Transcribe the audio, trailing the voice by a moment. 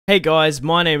Hey guys,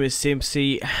 my name is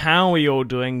Simpzy. How are you all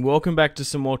doing? Welcome back to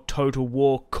some more Total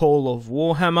War Call of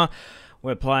Warhammer.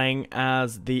 We're playing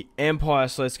as the Empire,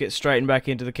 so let's get straight back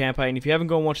into the campaign. If you haven't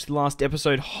gone and watched the last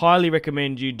episode, highly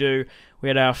recommend you do. We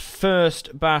had our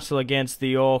first battle against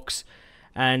the Orcs,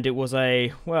 and it was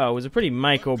a pretty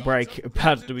make or break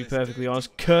battle, to be perfectly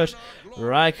honest. Kurt,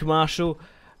 Reich Marshal,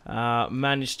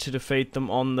 managed to defeat them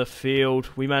on the field.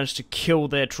 We managed to kill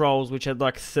their trolls, which had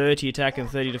like 30 attack and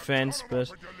 30 defense,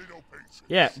 but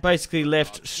yeah, basically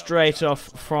left straight off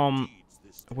from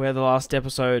where the last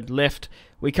episode left.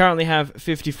 We currently have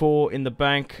 54 in the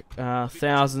bank,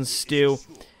 1,000 still,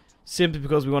 simply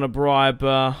because we want to bribe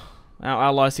our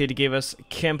allies here to give us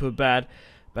Kemper Bad.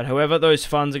 But however, those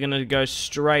funds are going to go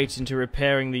straight into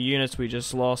repairing the units we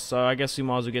just lost, so I guess we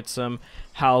might as well get some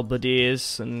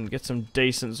halberdiers and get some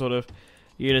decent sort of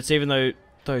units, even though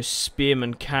those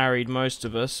spearmen carried most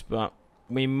of us, but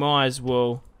we might as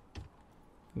well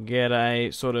get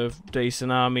a sort of decent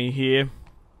army here.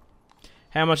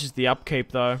 How much is the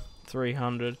upkeep though?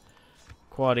 300.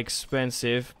 Quite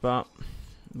expensive, but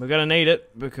we're going to need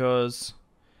it because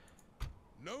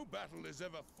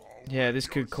yeah, this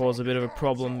could cause a bit of a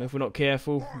problem if we're not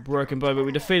careful. Broken bow, but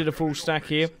we defeated a full stack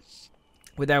here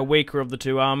with our weaker of the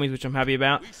two armies, which I'm happy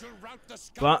about.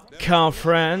 But Karl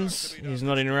Franz is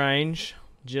not in range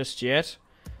just yet.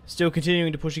 Still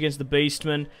continuing to push against the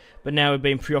Beastmen, but now we've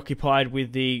been preoccupied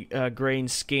with the green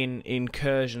skin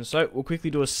incursion. So we'll quickly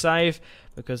do a save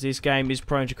because this game is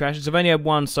prone to crashes. I've only had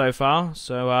one so far,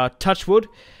 so touch wood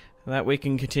that we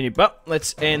can continue. But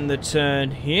let's end the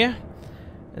turn here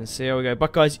and see how we go.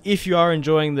 But guys, if you are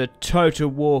enjoying the Total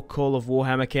War Call of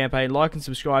Warhammer campaign, like and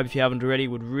subscribe if you haven't already,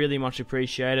 would really much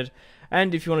appreciate it.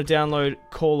 And if you want to download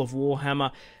Call of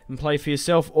Warhammer and play for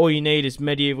yourself, all you need is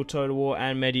Medieval Total War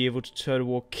and Medieval Total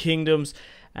War Kingdoms,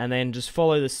 and then just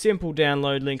follow the simple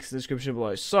download links in the description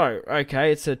below. So,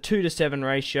 okay, it's a 2-to-7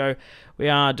 ratio. We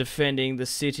are defending the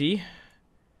city.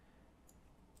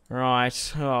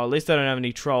 Right, oh, at least they don't have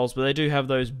any trolls, but they do have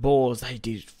those boars. They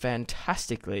did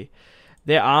fantastically.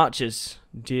 Their archers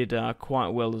did quite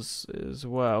well as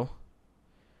well.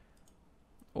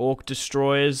 Orc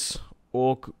destroyers,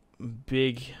 orc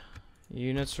big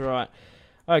units, right?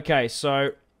 Okay,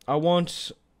 so I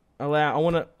want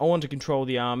to control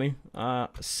the army.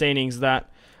 Seeing's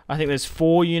that I think there's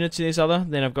 4 units in this other.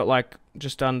 Then I've got like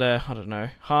just under, I don't know,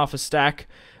 half a stack.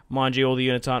 Mind you, all the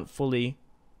units aren't fully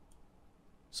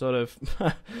sort of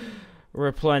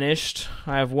replenished.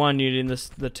 I have 1 unit in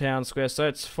the town square, so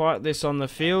let's fight this on the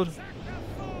field.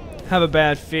 Have a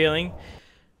bad feeling,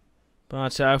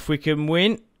 but if we can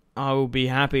win, I will be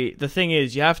happy. The thing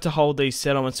is, you have to hold these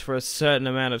settlements for a certain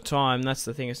amount of time. That's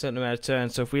the thing, a certain amount of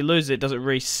turns. So if we lose it, does it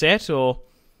reset, or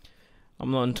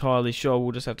I'm not entirely sure.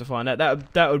 We'll just have to find out.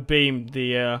 That would be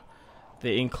the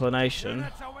inclination.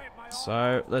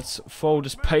 So let's fold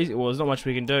this pace. Well, there's not much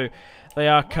we can do. They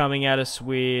are coming at us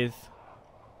with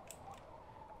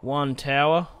 1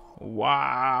 tower.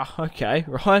 Wow. Okay,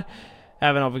 right.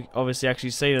 Haven't obviously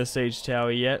actually seen a siege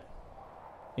tower yet.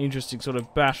 Interesting sort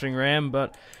of battering ram,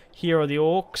 but here are the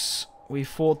orcs. We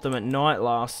fought them at night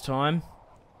last time,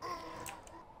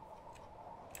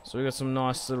 so we got some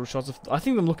nice little shots. I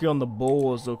think them looking on the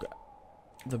boars look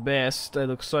the best. They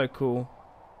look so cool.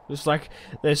 Just like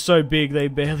they're so big they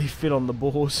barely fit on the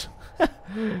boars.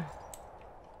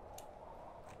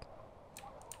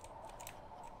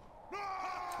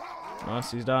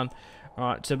 Nice, he's done.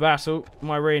 Alright, to battle.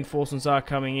 My reinforcements are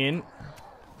coming in.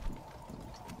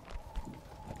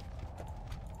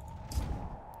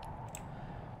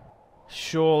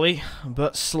 Surely,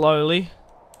 but slowly.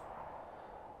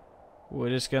 We're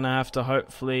just going to have to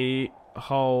hopefully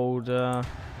hold... well,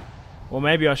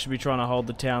 maybe I should be trying to hold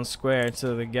the town square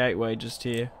instead of the gateway just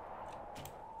here.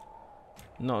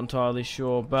 Not entirely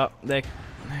sure, but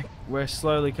we're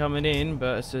slowly coming in,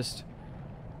 but it's just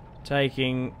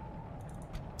taking...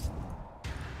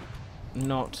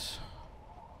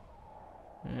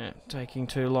 taking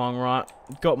too long. Right,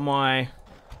 got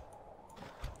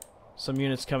some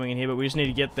units coming in here, but we just need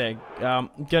to get there.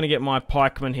 Gonna get my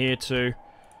pikemen here to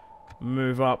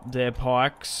move up their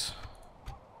pikes.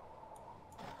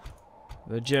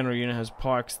 The general unit has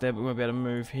pikes there, but we won't be able to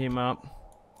move him up.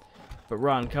 But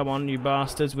run, come on, you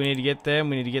bastards! We need to get there, and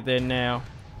we need to get there now.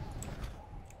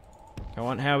 Come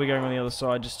on, how are we going on the other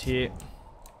side? Just here.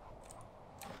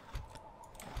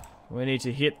 We need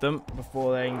to hit them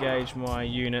before they engage my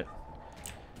unit,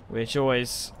 which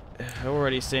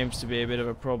already seems to be a bit of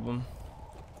a problem.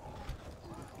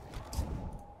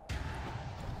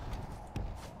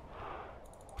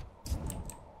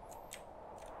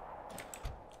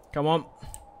 Come on.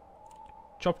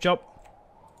 Chop chop.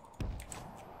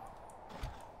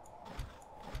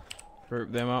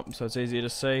 Group them up so it's easier to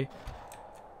see.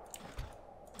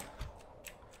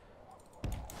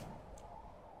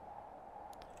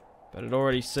 But it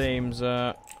already seems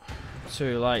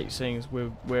too late, seeing as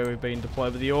where we've been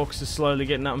deployed. But the orcs are slowly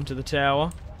getting up into the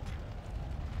tower.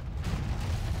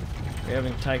 We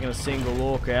haven't taken a single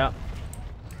orc out.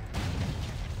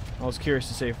 I was curious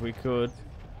to see if we could.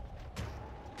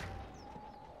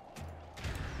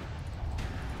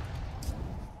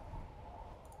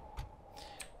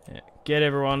 Yeah, get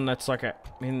everyone that's like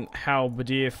in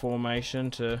halberdier formation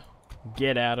to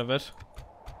get out of it.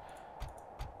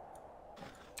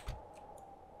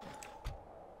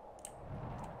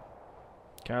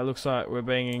 Okay, looks like we're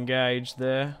being engaged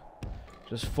there.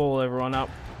 Just fall everyone up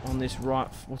on this right.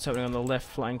 What's happening on the left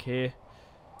flank here?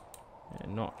 Yeah,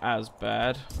 not as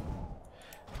bad.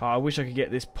 Oh, I wish I could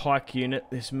get this pike unit,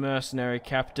 this mercenary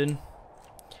captain,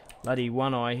 bloody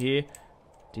One Eye here,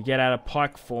 to get out of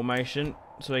pike formation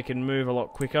so he can move a lot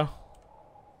quicker.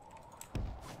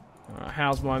 Alright,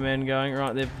 how's my men going?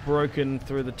 Right, they've broken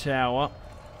through the tower.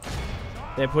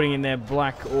 They're putting in their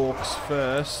black orcs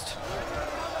first.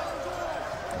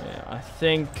 Yeah, I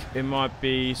think it might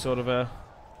be sort of a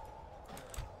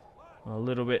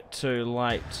little bit too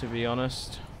late, to be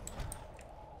honest.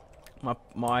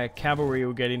 My cavalry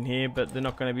will get in here, but they're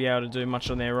not going to be able to do much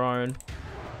on their own.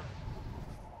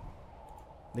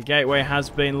 The gateway has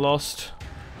been lost,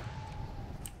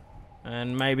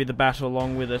 and maybe the battle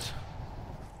along with it.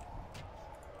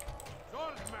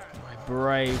 My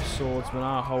brave swordsmen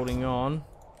are holding on.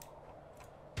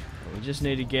 We just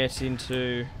need to get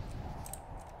into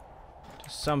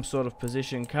some sort of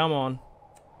position. Come on.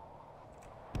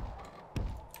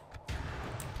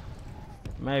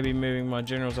 Maybe moving my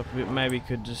generals up a bit, maybe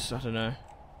could just, I don't know,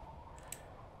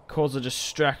 cause a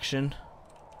distraction.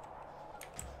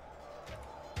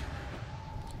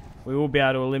 We will be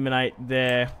able to eliminate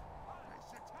their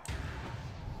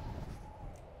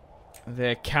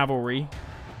cavalry.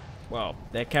 Well,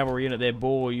 their cavalry unit, their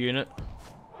boar unit,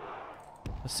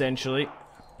 essentially.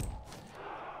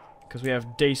 Because we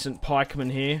have decent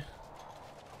pikemen here.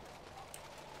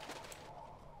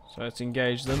 So let's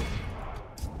engage them.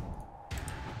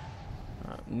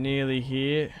 Nearly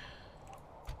here.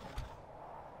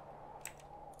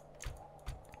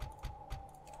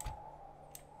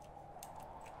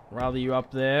 Rather you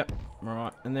up there.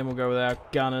 Right, and then we'll go with our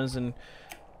gunners and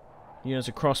units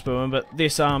of crossbowmen. But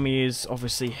this army is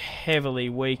obviously heavily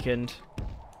weakened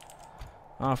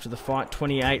after the fight.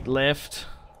 28 left.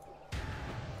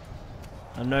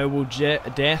 A noble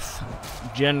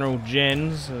death. General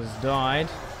Jens has died.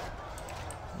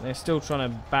 They're still trying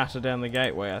to batter down the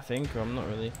gateway, I think. I'm not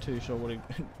really too sure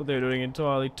what they're doing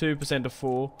entirely. 2% to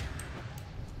 4.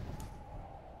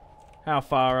 How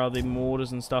far are the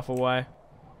mortars and stuff away?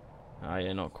 Oh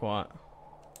yeah, not quite.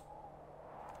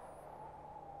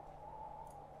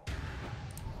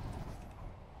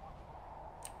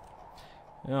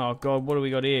 Oh god, what do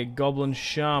we got here? Goblin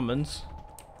shamans.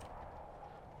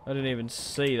 I didn't even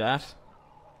see that.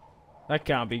 That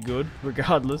can't be good,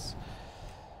 regardless.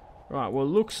 Right, well,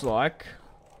 looks like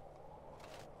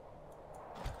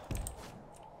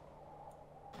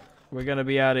we're going to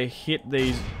be able to hit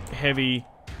these heavy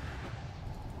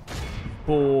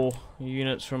boar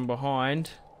units from behind.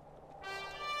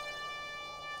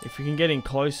 If we can get in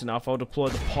close enough, I'll deploy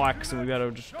the pikes and we'll be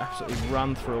able to just absolutely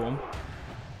run through them.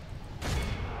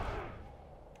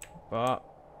 But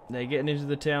they're getting into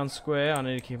the town square. I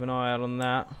need to keep an eye out on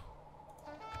that.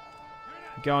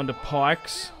 Going to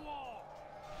pikes.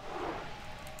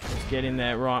 Let's get in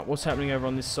there. Right, what's happening over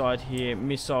on this side here?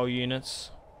 Missile units.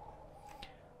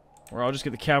 Or I'll just get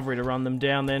the cavalry to run them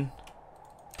down then.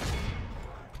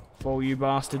 Fall you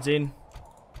bastards in.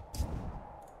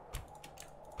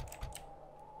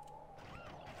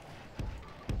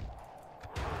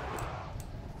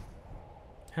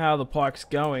 How are the pikes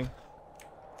going?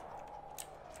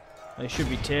 They should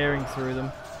be tearing through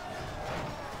them.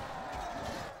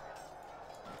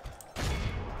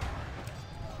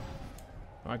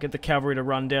 Alright, get the cavalry to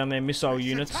run down their missile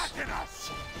units.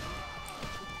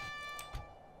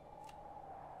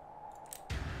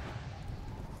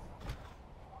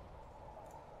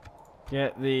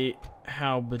 Get the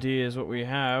halberdiers, what we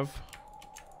have.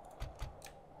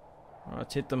 Alright,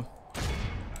 let's hit them.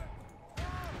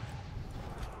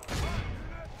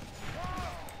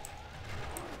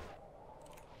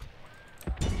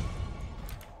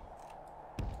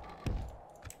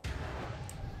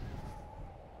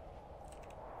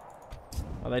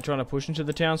 Are they trying to push into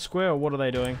the town square, or what are they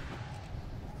doing?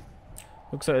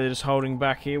 Looks like they're just holding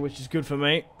back here, which is good for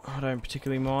me. I don't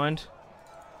particularly mind.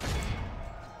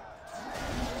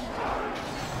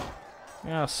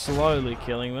 We are slowly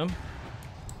killing them.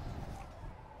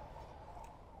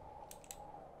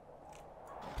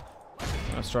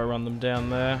 Let's try to run them down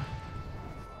there.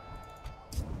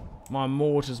 My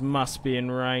mortars must be in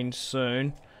range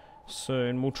soon.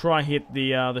 We'll try and hit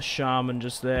the shaman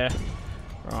just there.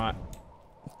 Right.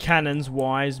 Cannons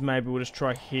wise, maybe we'll just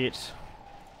try hit.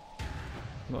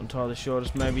 Not entirely sure,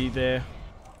 just maybe there.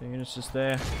 The unit's just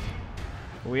there.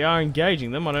 We are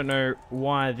engaging them. I don't know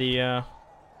why the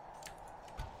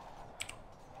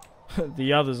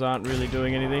the others aren't really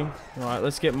doing anything. Right,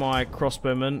 let's get my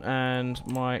crossbowmen and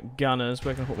my gunners.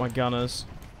 Where can I put my gunners?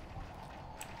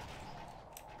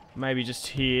 Maybe just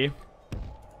here.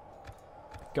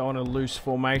 Go on a loose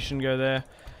formation, go there.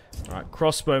 Right,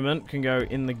 crossbowmen can go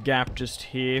in the gap just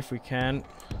here if we can.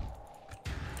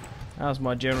 How's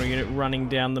my general unit running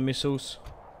down the missiles?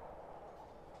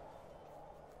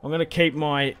 I'm going to keep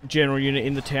my general unit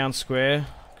in the town square,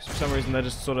 because for some reason they're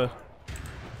just sort of...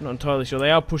 I'm not entirely sure.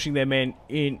 They are pushing their men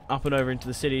in, up and over into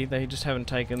the city. They just haven't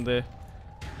taken the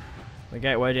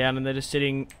gateway down, and they're just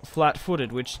sitting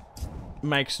flat-footed, which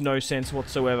makes no sense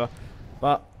whatsoever.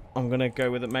 But I'm going to go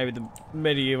with it. Maybe the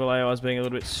medieval AI is being a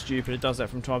little bit stupid. It does that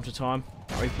from time to time.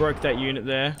 Right, we broke that unit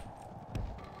there.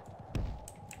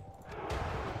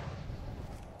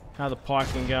 How are the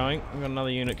pikemen going? We've got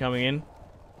another unit coming in.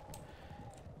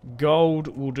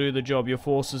 Gold will do the job. Your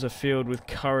forces are filled with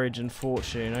courage and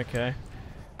fortune. Okay.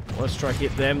 Let's try to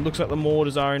hit them. Looks like the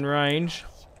mortars are in range.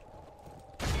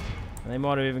 They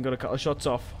might have even got a couple of shots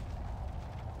off.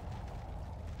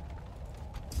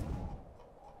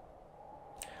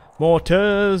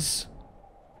 Mortars!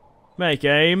 Make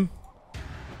aim.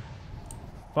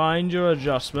 Find your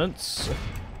adjustments.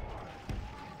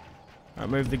 Alright,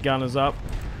 move the gunners up.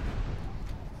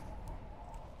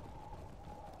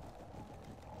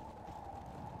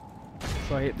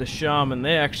 Try hit the shaman.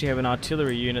 They actually have an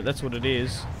artillery unit, that's what it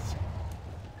is.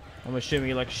 I'm assuming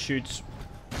he like shoots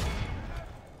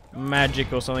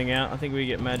magic or something out. I think we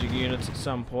get magic units at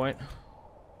some point.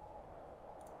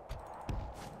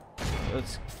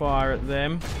 Let's fire at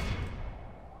them.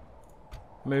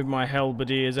 Move my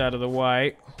halberdiers out of the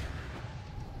way.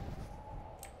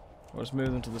 I'll just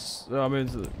move them to the... Oh,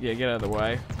 move them to the, yeah, get out of the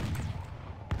way.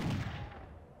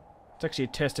 It's actually a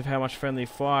test of how much friendly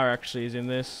fire actually is in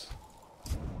this.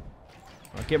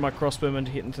 I'll get my crossbowmen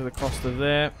to hit into the cost of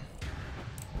there.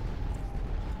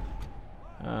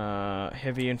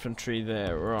 Heavy infantry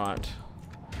there, right.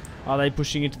 Are they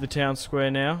pushing into the town square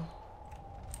now?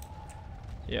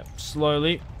 Yep,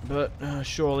 slowly, but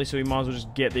surely, so we might as well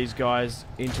just get these guys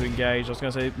into engage. I was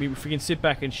going to say, if we can sit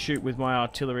back and shoot with my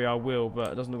artillery, I will,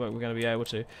 but it doesn't look like we're going to be able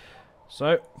to.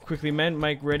 So, quickly men,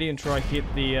 make ready and try hit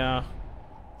the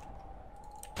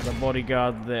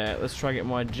bodyguard there. Let's try to get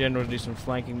my general to do some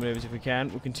flanking moves if we can.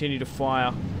 We'll continue to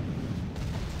fire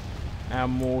our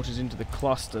mortars into the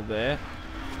cluster there.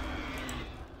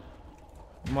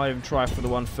 Might even try for the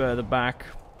one further back.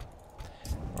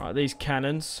 Right, these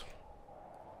cannons.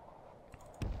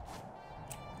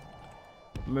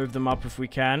 Move them up if we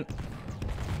can.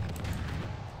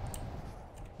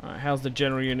 Alright, how's the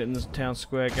general unit in this town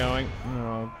square going?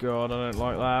 Oh god, I don't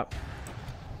like that.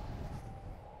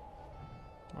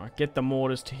 Alright, get the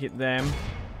mortars to hit them.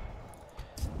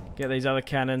 Get these other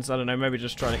cannons, I don't know, maybe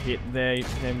just try to hit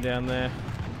them down there.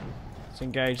 Let's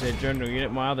engage their general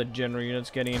unit. My other general unit's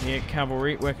getting in here.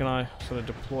 Cavalry, where can I sort of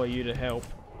deploy you to help?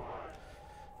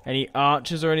 Any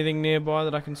archers or anything nearby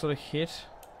that I can sort of hit?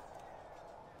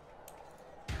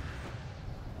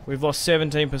 We've lost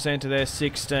 17% to their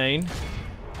 16.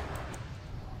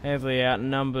 Heavily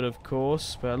outnumbered, of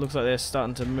course, but it looks like they're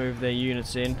starting to move their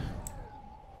units in.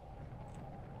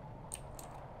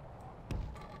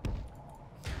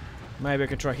 Maybe I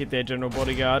could try hit their general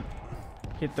bodyguard.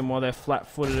 Hit them while they're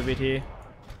flat-footed a bit here.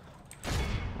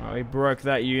 Alright, we broke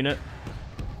that unit.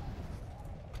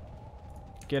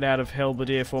 Get out of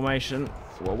halberdier formation.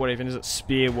 Well, what even is it?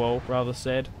 Spear wall, rather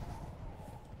said.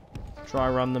 Try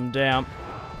run them down.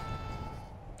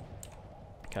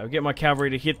 Okay, we'll get my cavalry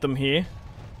to hit them here.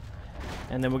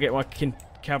 And then we'll get my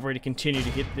cavalry to continue to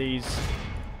hit these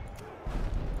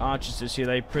archers just here.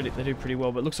 They do pretty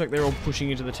well, but it looks like they're all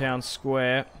pushing into the town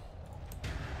square.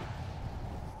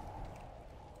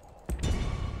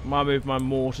 Might move my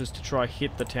mortars to try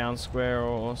hit the town square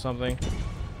or something.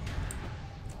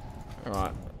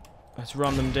 Alright, let's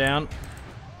run them down.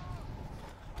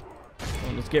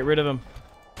 Well, let's get rid of them.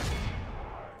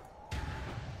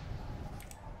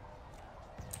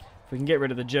 If we can get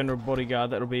rid of the general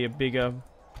bodyguard, that'll be a bigger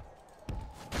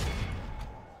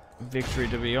victory,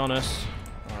 to be honest.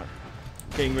 Alright,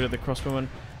 getting rid of the crossbowmen.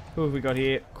 Who have we got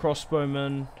here?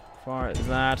 Crossbowmen, fire at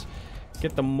that.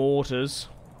 Get the mortars.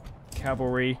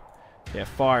 Cavalry. Yeah,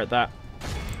 fire at that.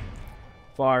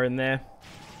 Fire in there.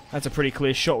 That's a pretty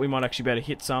clear shot. We might actually be able to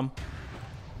hit some.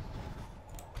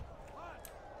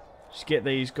 Just get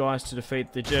these guys to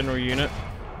defeat the general unit.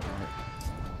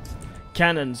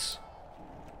 Cannons.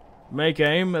 Make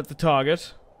aim at the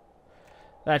target.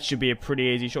 That should be a pretty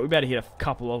easy shot. We better hit a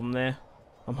couple of them there.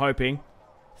 I'm hoping.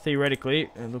 Theoretically,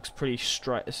 it looks pretty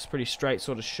straight. It's a pretty straight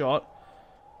sort of shot.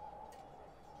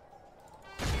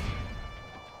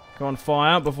 Go on,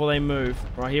 fire before they move.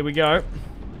 Right, here we go.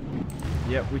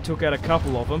 Yep, we took out a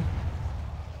couple of them.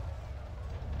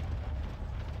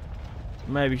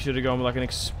 Maybe should have gone with like an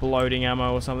exploding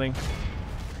ammo or something.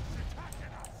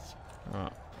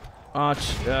 Alright.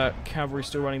 Cavalry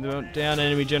still running down.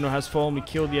 Enemy general has fallen. We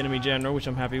killed the enemy general, which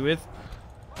I'm happy with.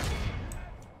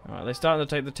 Alright, they're starting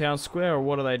to take the town square, or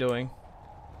what are they doing?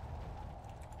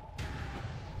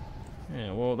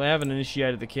 Yeah, well, they haven't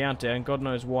initiated the countdown. God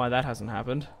knows why that hasn't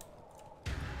happened.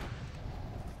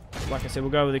 Like I said,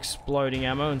 we'll go with exploding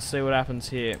ammo and see what happens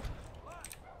here.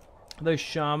 Are those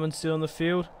shamans still in the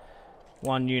field?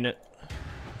 One unit.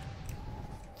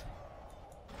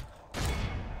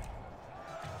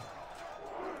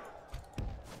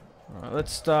 Alright,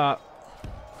 let's start.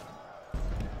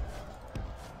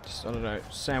 Just, I don't know,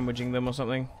 sandwiching them or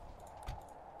something.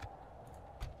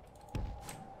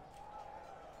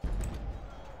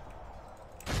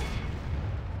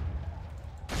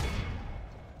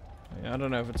 I don't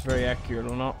know if it's very accurate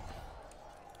or not.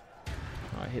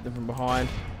 Alright, hit them from behind.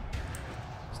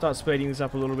 Start speeding this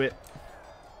up a little bit.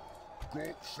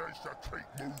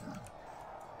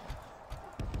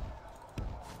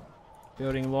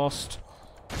 Building lost.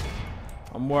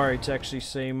 I'm worried to actually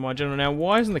see my general. Now,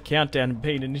 why isn't the countdown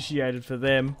being initiated for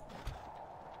them?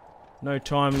 No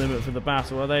time limit for the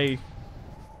battle. Are they...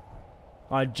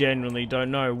 I genuinely don't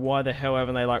know. Why the hell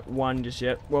haven't they, like, won just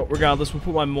yet? Well, regardless, we'll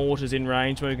put my mortars in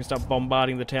range where we can start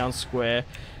bombarding the town square.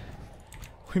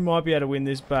 We might be able to win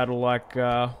this battle, like,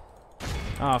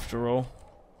 after all.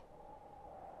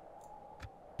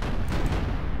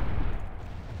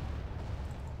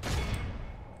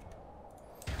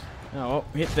 Oh, well,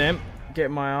 hit them. Get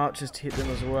my archers to hit them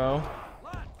as well.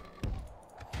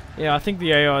 Yeah, I think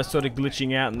the AI is sort of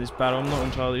glitching out in this battle. I'm not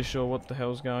entirely sure what the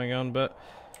hell's going on, but...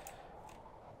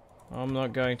 I'm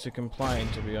not going to complain,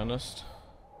 to be honest.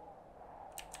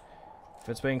 If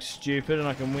it's being stupid and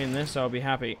I can win this, I'll be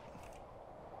happy.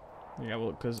 Yeah,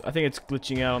 well, because I think it's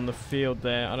glitching out on the field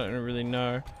there. I don't really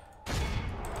know.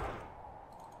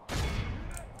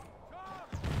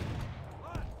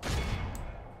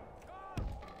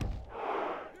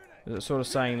 Is it sort of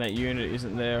saying that unit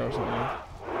isn't there or something?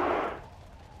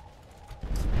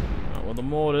 Right, well, the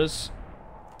mortars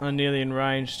are nearly in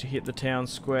range to hit the town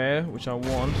square, which I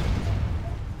want.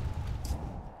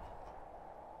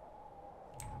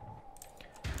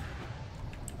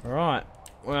 Alright,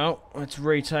 well, let's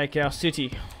retake our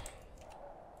city.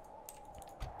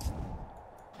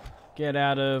 Get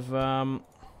out of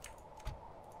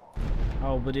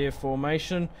halberdier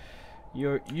formation.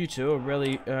 You two are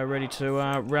really ready to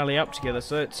rally up together,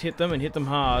 so let's hit them and hit them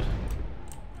hard.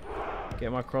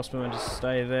 Get my crossbowmen to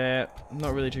stay there. I'm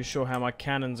not really too sure how my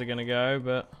cannons are going to go,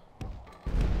 but...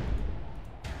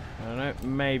 I don't know,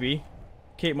 maybe.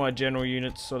 Keep my general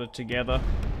units sort of together.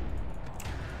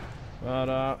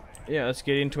 But, yeah, let's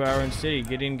get into our own city.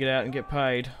 Get in, get out, and get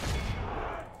paid.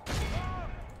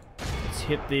 Let's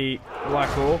hit the Black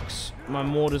Orcs. My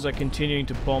mortars are continuing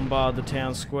to bombard the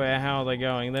town square. How are they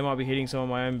going? They might be hitting some of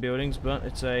my own buildings, but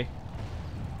it's a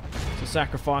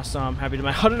sacrifice I'm happy to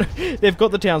make. I don't know. They've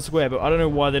got the town square, but I don't know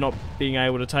why they're not being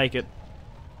able to take it.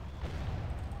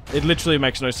 It literally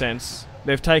makes no sense.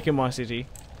 They've taken my city.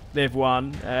 They've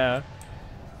won.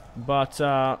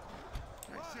 But,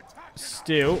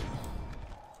 still...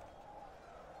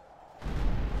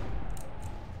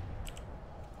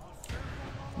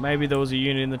 Maybe there was a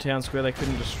unit in the town square they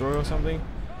couldn't destroy or something.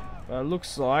 But it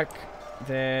looks like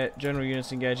their general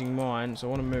unit's engaging mine, so I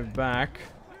want to move back.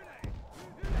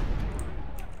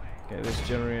 Okay, this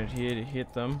general unit here to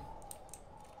hit them.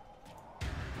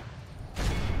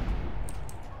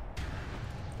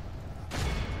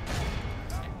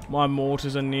 My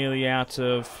mortars are nearly out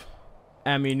of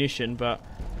ammunition, but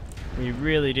we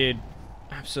really did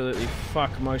absolutely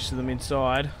fuck most of them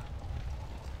inside.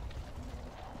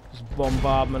 Just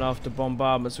bombardment after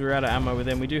bombardment, so we're out of ammo with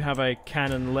them. We do have a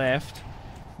cannon left.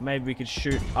 Maybe we could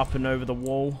shoot up and over the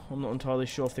wall. I'm not entirely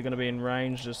sure if they're going to be in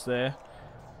range just there.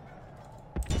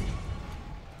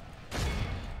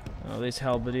 Oh, these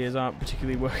halberdiers aren't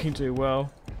particularly working too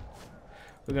well.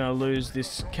 We're going to lose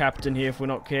this captain here if we're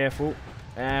not careful.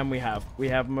 And we have. We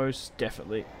have most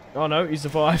definitely. Oh no, he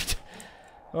survived.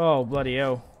 Oh, bloody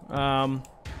hell.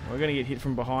 We're gonna get hit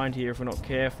from behind here if we're not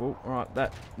careful. Alright,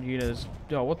 that unit is...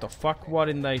 Oh, what the fuck? Why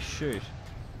didn't they shoot?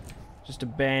 Just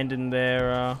abandoned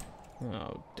their,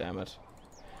 Oh, damn it.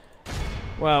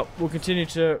 Well, we'll continue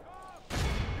to...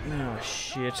 Oh,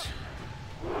 shit.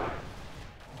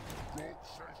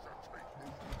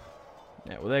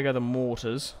 Yeah, well, there go the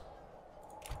mortars.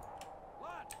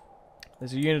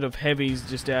 There's a unit of heavies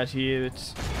just out here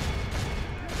that's...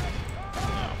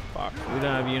 Oh, fuck. We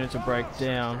don't have a unit to break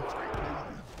down.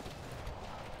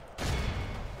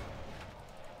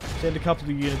 Send a couple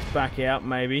of units back out,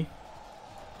 maybe.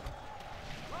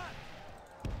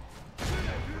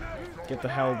 Get the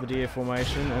halberdier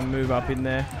formation and move up in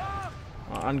there.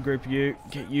 Ungroup you.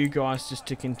 Get you guys just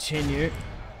to continue.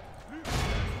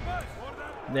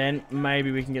 Then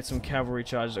maybe we can get some cavalry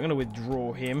charges. I'm going to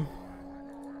withdraw him.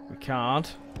 We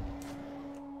can't.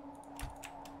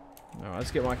 Alright,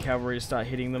 let's get my cavalry to start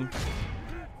hitting them.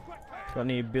 Got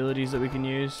any abilities that we can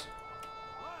use?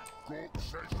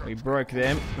 We broke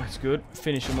them. That's good.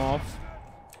 Finish them off.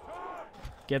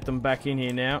 Get them back in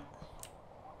here now.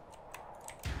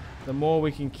 The more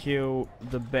we can kill,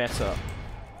 the better.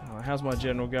 Alright, how's my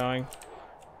general going?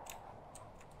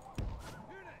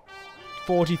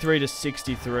 43 to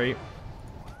 63.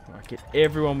 Alright, get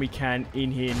everyone we can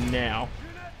in here now.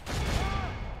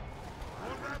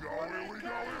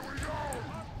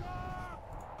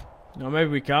 No, maybe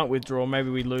we can't withdraw.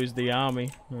 Maybe we lose the army.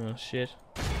 Oh, shit.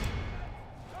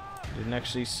 Didn't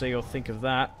actually see or think of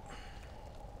that.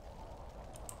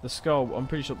 The skull, I'm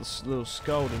pretty sure the little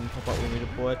skull didn't pop up when we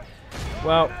deployed.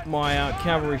 Well, my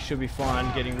cavalry should be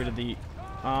fine getting rid of the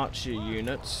archer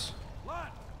units.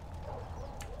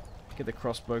 Get the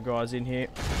crossbow guys in here.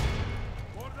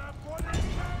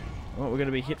 Well, we're going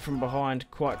to be hit from behind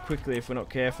quite quickly if we're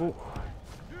not careful.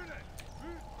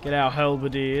 Get our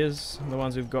halberdiers, the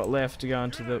ones we've got left, to go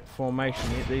into the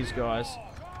formation. Hit these guys.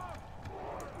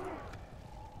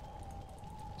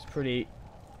 It's pretty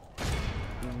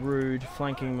rude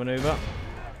flanking maneuver.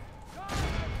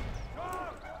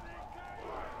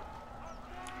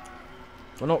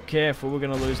 If we're not careful, we're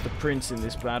going to lose the prince in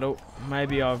this battle.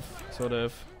 Maybe I've sort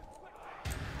of...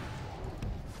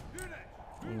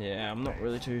 Yeah, I'm not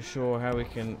really too sure how we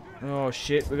can... Oh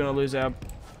shit, we're going to lose our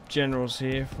generals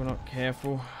here if we're not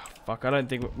careful. Fuck, I don't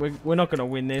think... We're not going to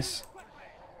win this.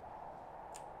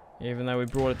 Even though we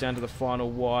brought it down to the final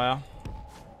wire.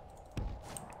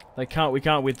 We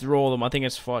can't withdraw them. I think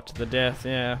it's fight to the death,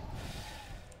 yeah.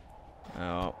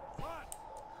 Oh.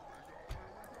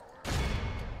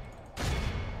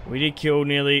 We did kill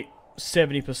nearly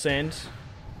 70%.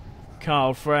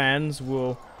 Karl Franz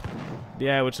will be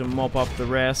able to mop up the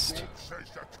rest.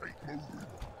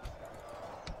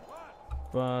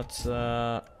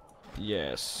 But,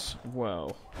 yes,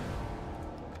 well.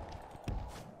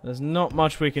 There's not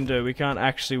much we can do. We can't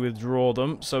actually withdraw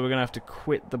them, so we're going to have to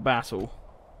quit the battle.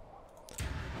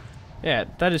 Yeah,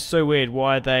 that is so weird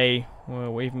why they...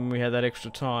 Well, even we had that extra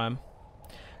time.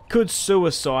 Could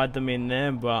suicide them in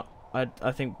there, but I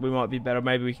think we might be better.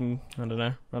 Maybe we can, I don't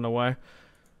know, run away.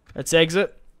 Let's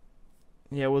exit.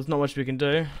 Yeah, well, there's not much we can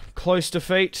do. Close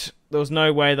defeat. There was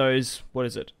no way those... What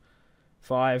is it?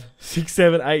 5, 6,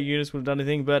 7, 8 units would have done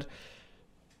anything, but...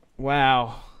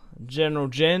 Wow. General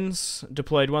Gens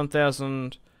deployed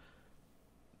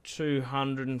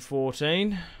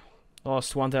 1,214.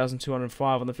 Lost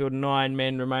 1,205 on the field. 9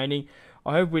 men remaining.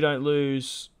 I hope we don't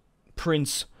lose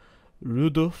Prince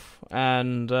Rudolf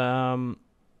and... one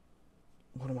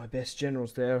of my best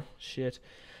generals there. Shit.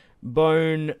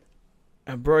 Broken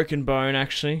Bone,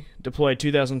 actually. Deployed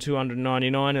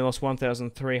 2,299 and lost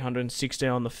 1,360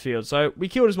 on the field. So, we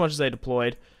killed as much as they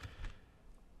deployed.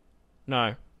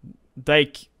 No.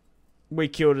 We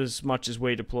killed as much as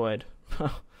we deployed.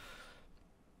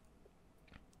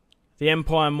 The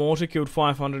Empire Mortar killed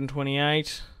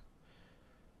 528.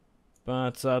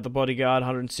 But the Bodyguard,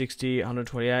 160,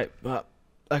 128. But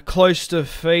a close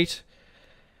defeat.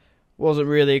 Wasn't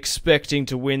really expecting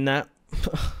to win that.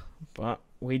 But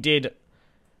we did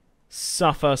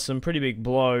suffer some pretty big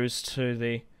blows to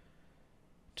the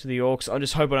orcs. I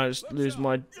just hope I don't just lose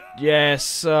my...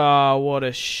 Yes, oh, what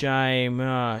a shame.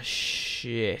 Ah, oh,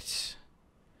 shit.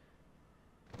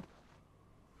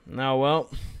 Oh well,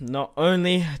 not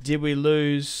only did we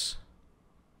lose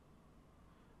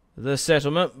the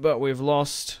settlement, but we've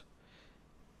lost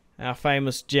our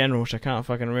famous general, which I can't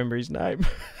fucking remember his name.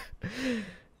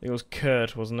 It was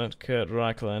Kurt, wasn't it? Kurt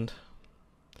Reichland.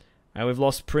 And we've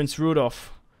lost Prince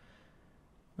Rudolf.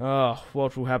 Oh,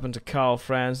 what will happen to Karl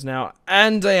Franz now?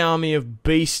 And an army of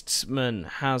beastsmen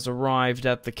has arrived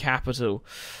at the capital.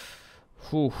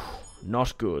 Whew.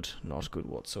 Not good. Not good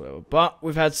whatsoever. But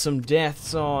we've had some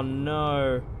deaths. Oh,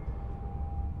 no.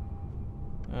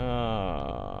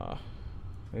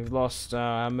 We've lost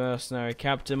our mercenary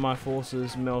captain. My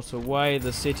forces melt away.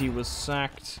 The city was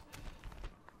sacked.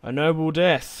 A noble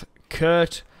death.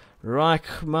 Kurt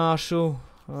Reichmarschall.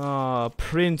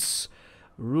 Prince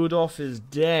Rudolph is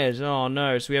dead. Oh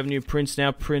no, so we have a new prince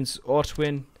now, Prince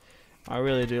Otwin. I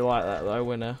really do like that though,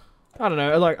 when I don't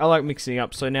know, I like mixing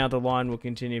up, so now the line will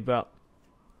continue, but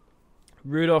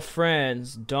Rudolf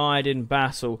Franz died in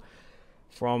battle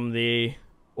from the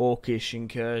Orcish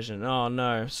incursion. Oh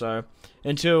no, so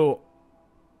until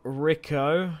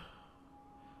Rico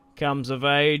comes of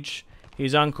age,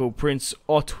 his uncle Prince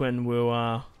Otwin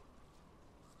will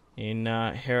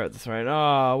inherit the throne.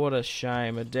 Oh, what a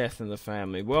shame, a death in the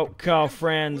family. Well, Karl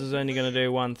Franz is only going to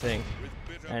do one thing,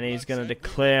 and he's going to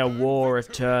declare war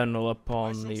eternal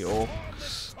upon the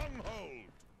Orcs.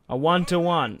 A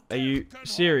 1-to-1. Are you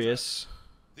serious?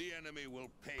 The enemy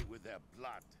will pay with their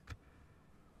blood.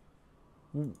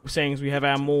 Seeing as we have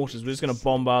our mortars, we're just going to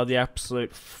bombard the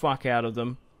absolute fuck out of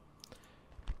them.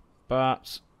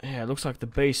 But yeah, it looks like the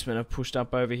beastmen have pushed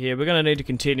up over here. We're going to need to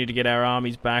continue to get our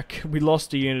armies back. We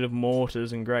lost a unit of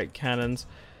mortars and great cannons.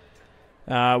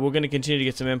 We're going to continue to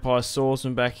get some Empire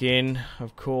swordsmen back in,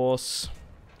 of course.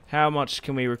 How much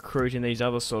can we recruit in these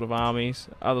other sort of armies,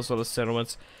 other sort of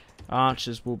settlements?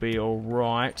 Archers will be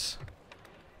alright.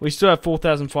 We still have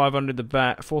 4,500 in the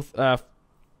back,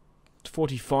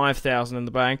 45,000 in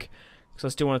the bank, because I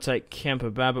still want to take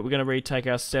Kemper-Bad, but we're going to retake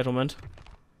our settlement.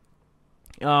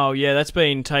 Oh yeah, that's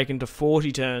been taken to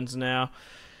 40 turns now.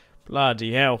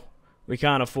 Bloody hell. We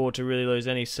can't afford to really lose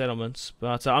any settlements.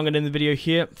 But I'm going to end the video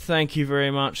here. Thank you very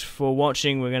much for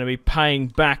watching. We're going to be paying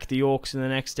back the Orcs in the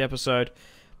next episode.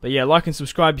 But yeah, like and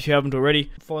subscribe if you haven't already.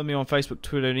 Follow me on Facebook,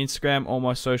 Twitter, and Instagram. All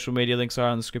my social media links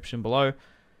are in the description below.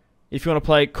 If you want to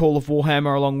play Call of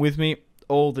Warhammer along with me,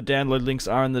 all the download links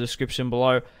are in the description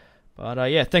below. But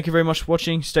yeah, thank you very much for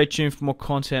watching. Stay tuned for more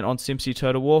content on Simpzy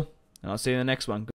Total War. And I'll see you in the next one.